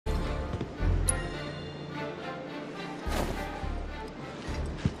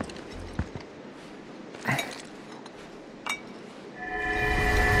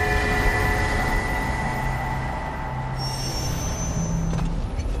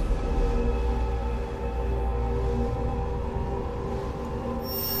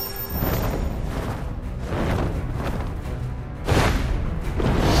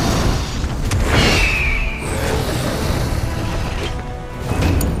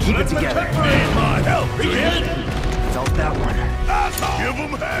Keep it together. Need my help, kid! Felt that one. Give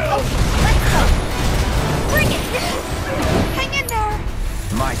him hell! Let's go! Bring it! Hang in there!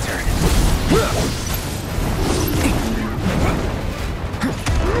 My turn.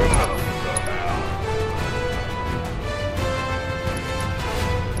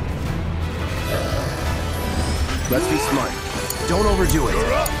 Let's be smart. Don't overdo it.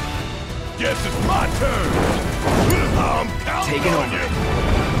 You're up. Guess it's my turn. I'm counting Taking on over.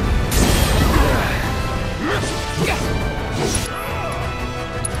 you.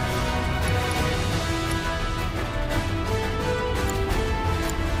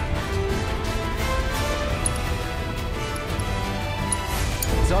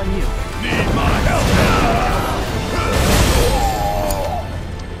 It's on you. Need my help.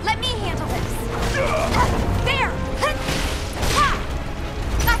 Let me handle this. There! Ha!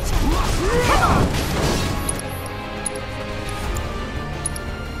 Gotcha! Come on!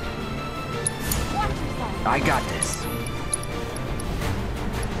 Watch yourself. I got this.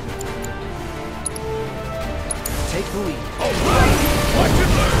 Take the lead. All right. Watch it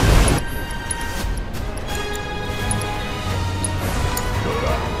learn.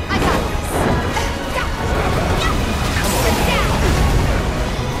 I got this. Come on. Down.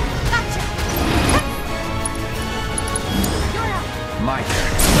 Gotcha. You're up. My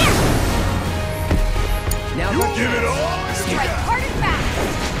turn. Now You let's give it all you Strike got. hard and fast.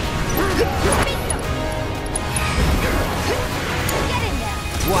 Bingo. Get in there.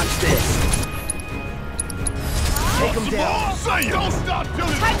 watch this. Take him down. Say it. Don't stop till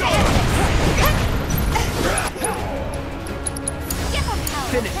it's Try to done. end this. Give him hell.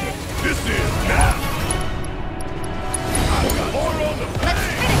 Finish okay? it. This is now. I got more on the Let's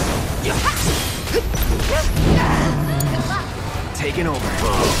plane. finish. Good luck. Taking over.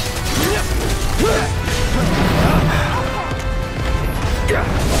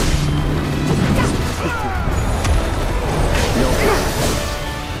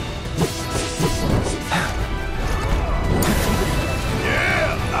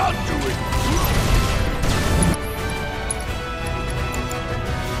 Yeah, I'll do it.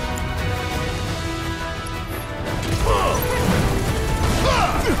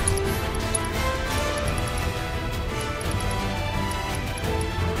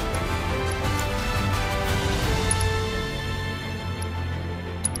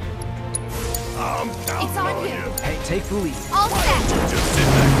 I'm counting It's on you. Hey, take the lead. All set. Just sit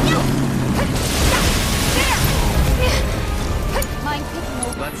back. There. Mind picking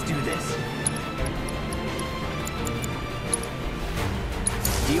over. Let's do this.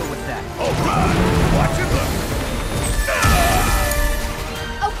 Deal with that. All right. Watch it look.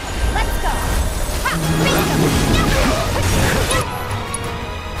 Okay, let's go. Ha! Bingo.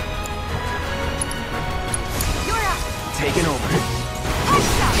 You're up. Taking over.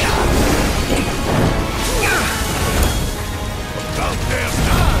 About damn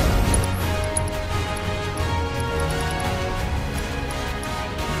time.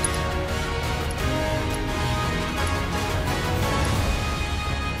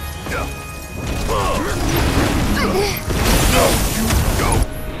 Yeah. No, you don't.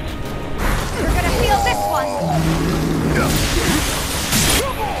 You're gonna feel this one. Yeah.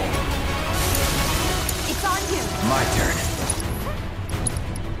 Come on. It's on you. My turn.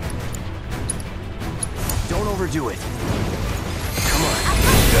 Don't overdo it. Come on.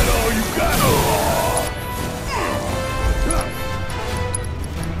 Is that all you got?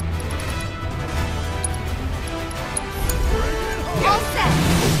 All set.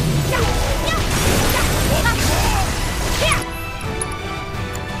 Here.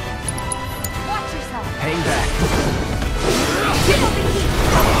 Watch yourself. Hang back. Give up the heat.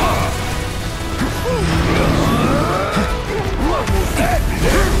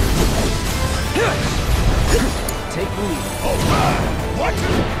 Take the lead. All right. Watch it.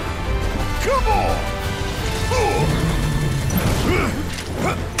 Come on.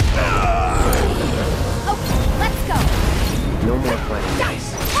 Okay, let's go. No more playing nice.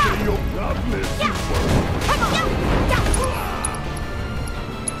 Your God bless you. Come on.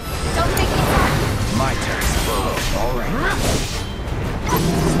 Don't think it's hard. My turn. All right.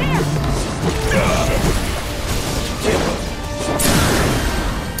 There.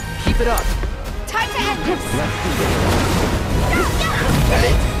 Keep it up. Time to end this. Let's do this. That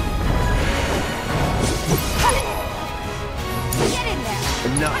it? Get in there.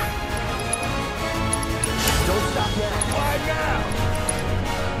 Enough. Don't stop now. Why now?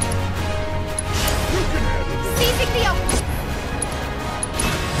 You can handle it. Seizing the opening.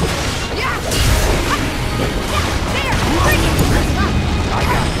 Yeah. Ha. Yeah. There. Bring it. I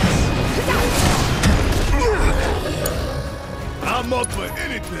got this. I'm up ahead.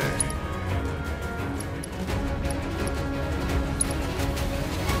 anything.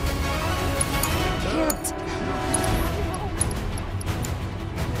 Can't.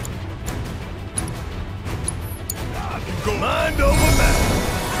 I can go mind over matter.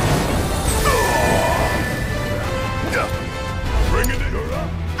 Bring it in. You're up.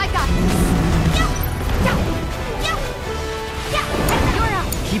 I got this. You're up.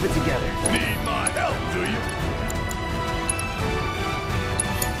 Keep it together. Need my help, do you?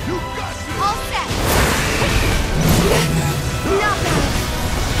 You got this. All set. Not bad.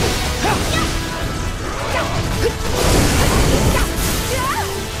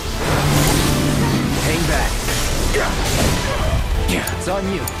 Hang back. It's on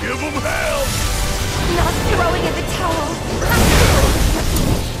you. Give them hell. Not throwing in the towel.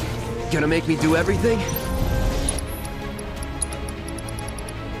 Gonna make me do everything?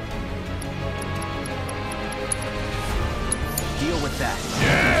 Deal with that.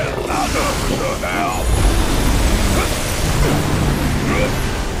 Yeah, I'll go to hell.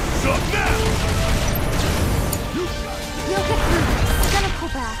 Up now. You got it. You'll get through this. Gonna pull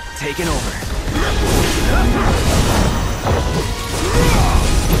back. Taking over.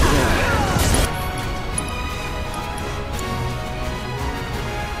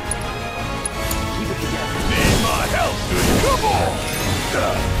 Keep it together. Need my help, do you? Come on.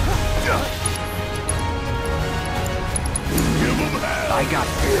 Give them hell. I got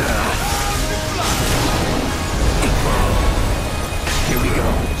it. Here we go.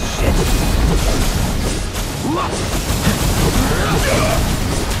 Shit.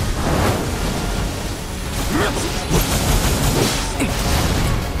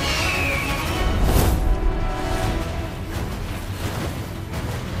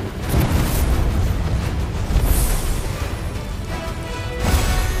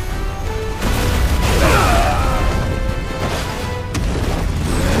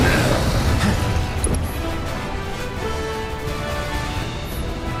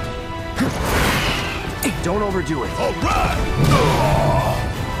 Don't overdo it. All right.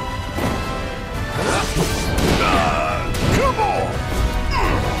 Come on.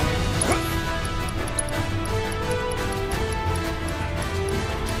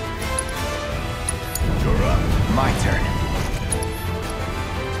 You're up. My turn.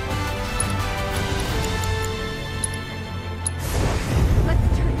 Let's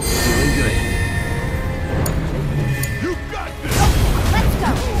turn. Feeling good. You got this. Let's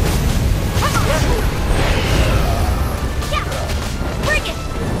go. Come on. Yeah. Bring it.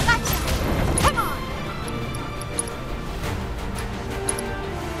 Gotcha. Come on.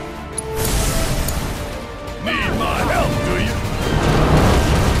 Need my help, do you?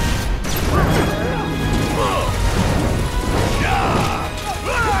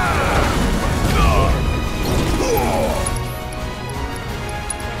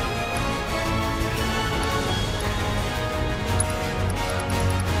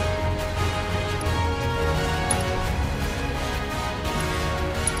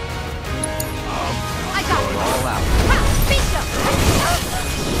 I got it. All out. Ha! Bingo.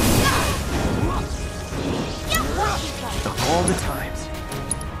 Yeah, watch it go. Of all the times.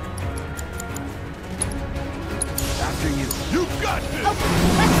 After you. You got this. Okay,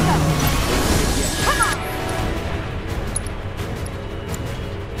 let's go. Come on.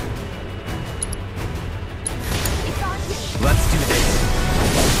 It's on you. Let's do this.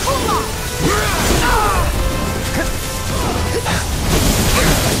 Hold on.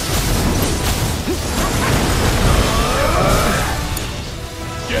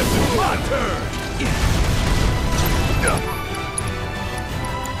 Guess it's my turn.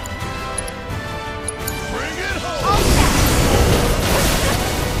 Bring it home. All set.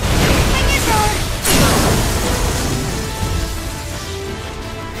 Hang in there.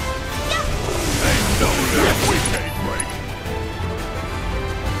 Ain't no limit we can't break.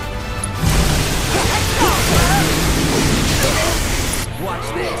 Watch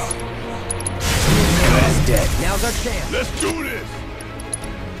this. Good as dead. Now's our chance. Let's do this.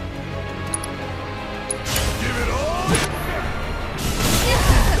 Give it all.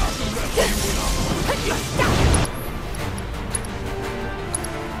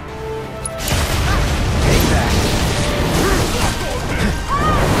 Take that.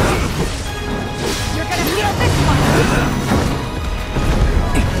 You're gonna feel this one.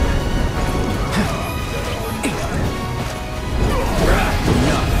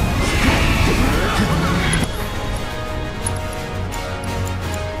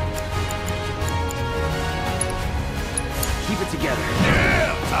 Keep it together.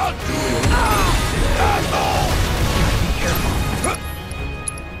 Yeah, I'll do it. That's all. Be careful.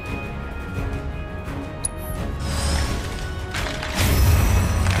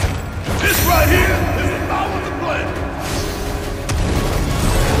 This right here is the power of the blade.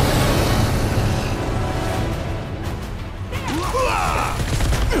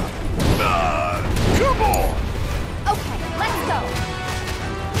 Come on! Okay, let's go.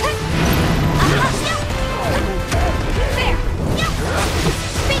 There.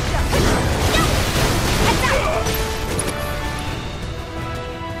 Bingo. Heads up.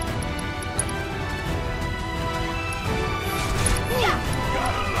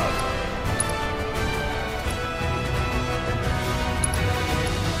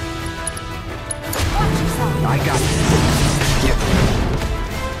 Watch yourself. I got this.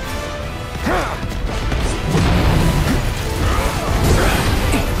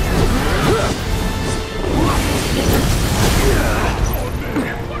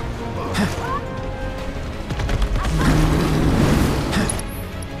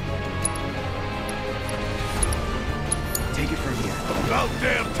 Take it from here. About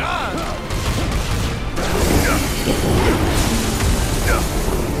damn time!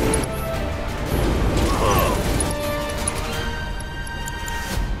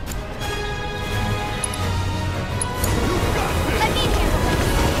 Let me handle it.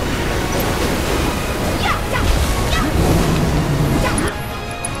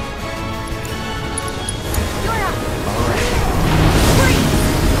 You're up. All right. Freeze.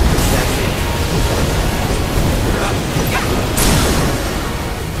 That's it.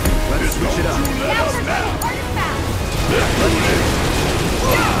 Let's switch it up. Now we're getting hard and fast.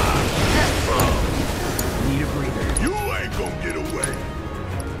 Need a breather. You ain't gonna get away!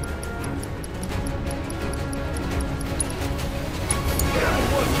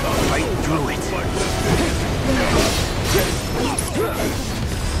 Fight through it.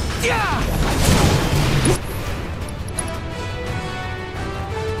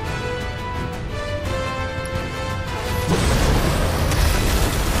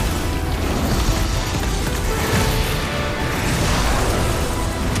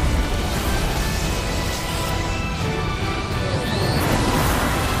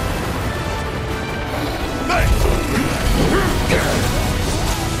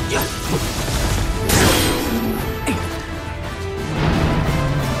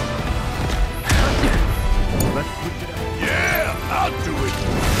 Let's switch it up. Yeah, I'll do it!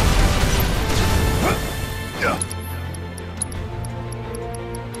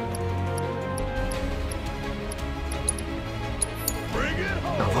 Bring it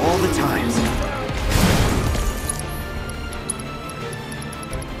home! Of all the times.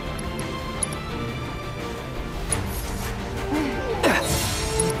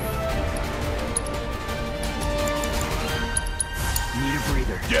 Need a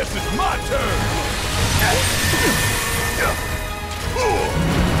breather. Guess it's my turn!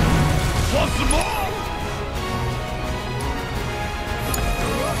 Want some more?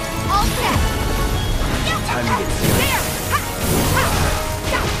 All set. Time to get serious. There. Ha. Ha.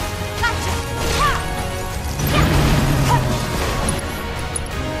 Yeah. Gotcha. Ha.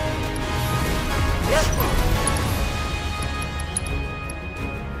 Yeah.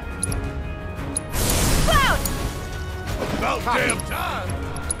 Cloud. About damn time!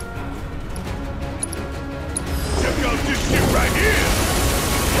 Check out this shit right here!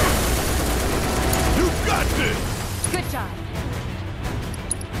 You got this! Good job.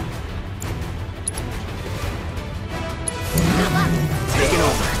 Take it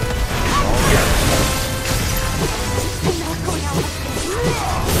over.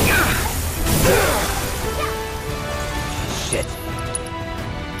 Shit.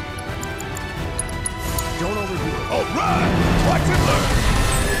 Don't overdo it. All right! Watch and learn!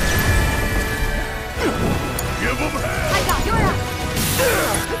 Give them hell! I got you're up.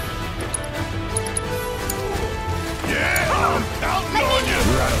 Yeah, I'm counting Let on me- you!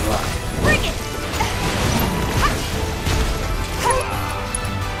 You're out of luck. Bring it.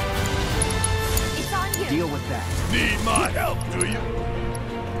 It's on you. Deal with that. Need my help, do you?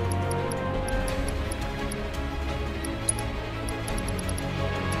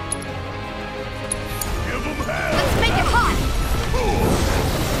 Give them hell! Let's make it hot.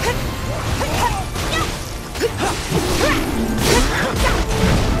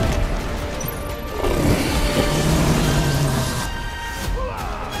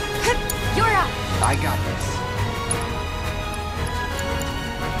 You're up. I got this.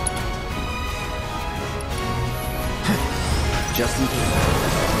 Just in case.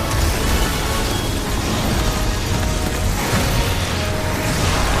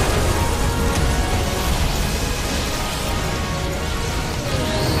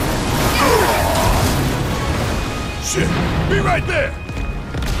 Shit! Be right there!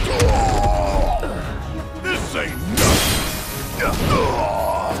 This ain't nothing!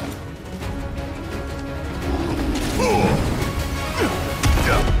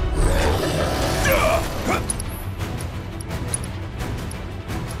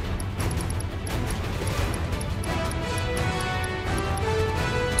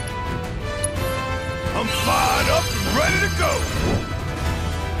 I'm fired up and ready to go!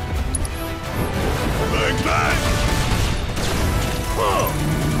 Bang, bang! Huh.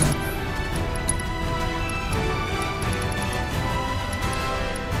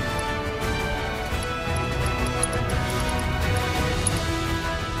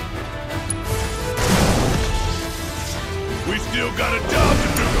 We still got a job to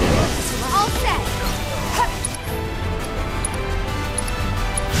do! All set!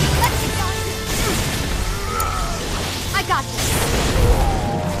 Let's get on! I got this!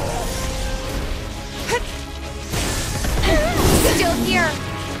 Still here!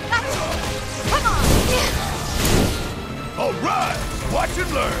 Come on! Alright! Watch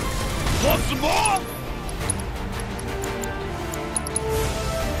and learn! Want some more?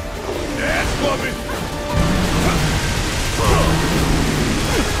 Dance for me!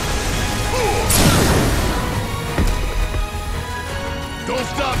 Don't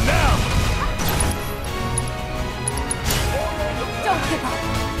stop now! Don't give up!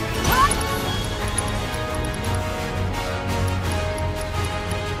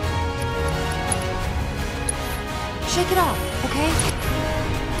 Shake it off, okay?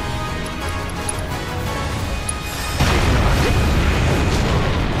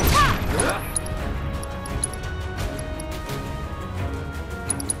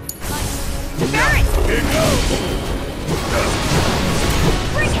 Barrett! Here goes!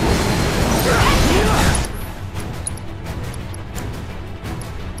 Bring it!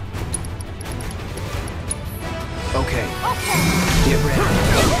 Okay, Okay! get ready.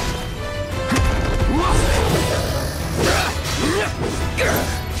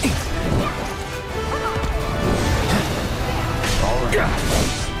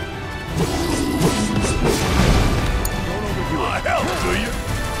 My help, do you?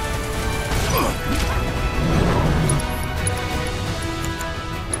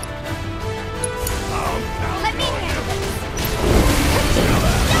 Let me handle this!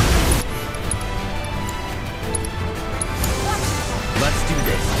 Let's do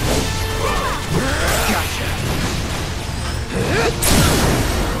this. Gotcha.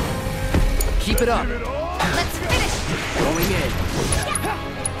 Keep it up. Let's finish! Going in.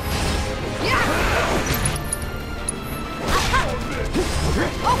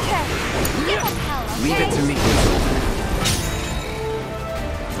 Okay! Give them hell, okay? Leave it to me.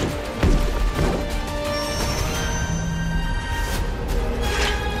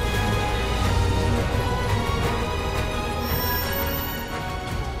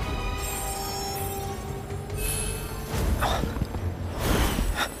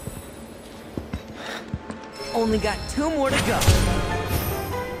 Only got 2 more to go.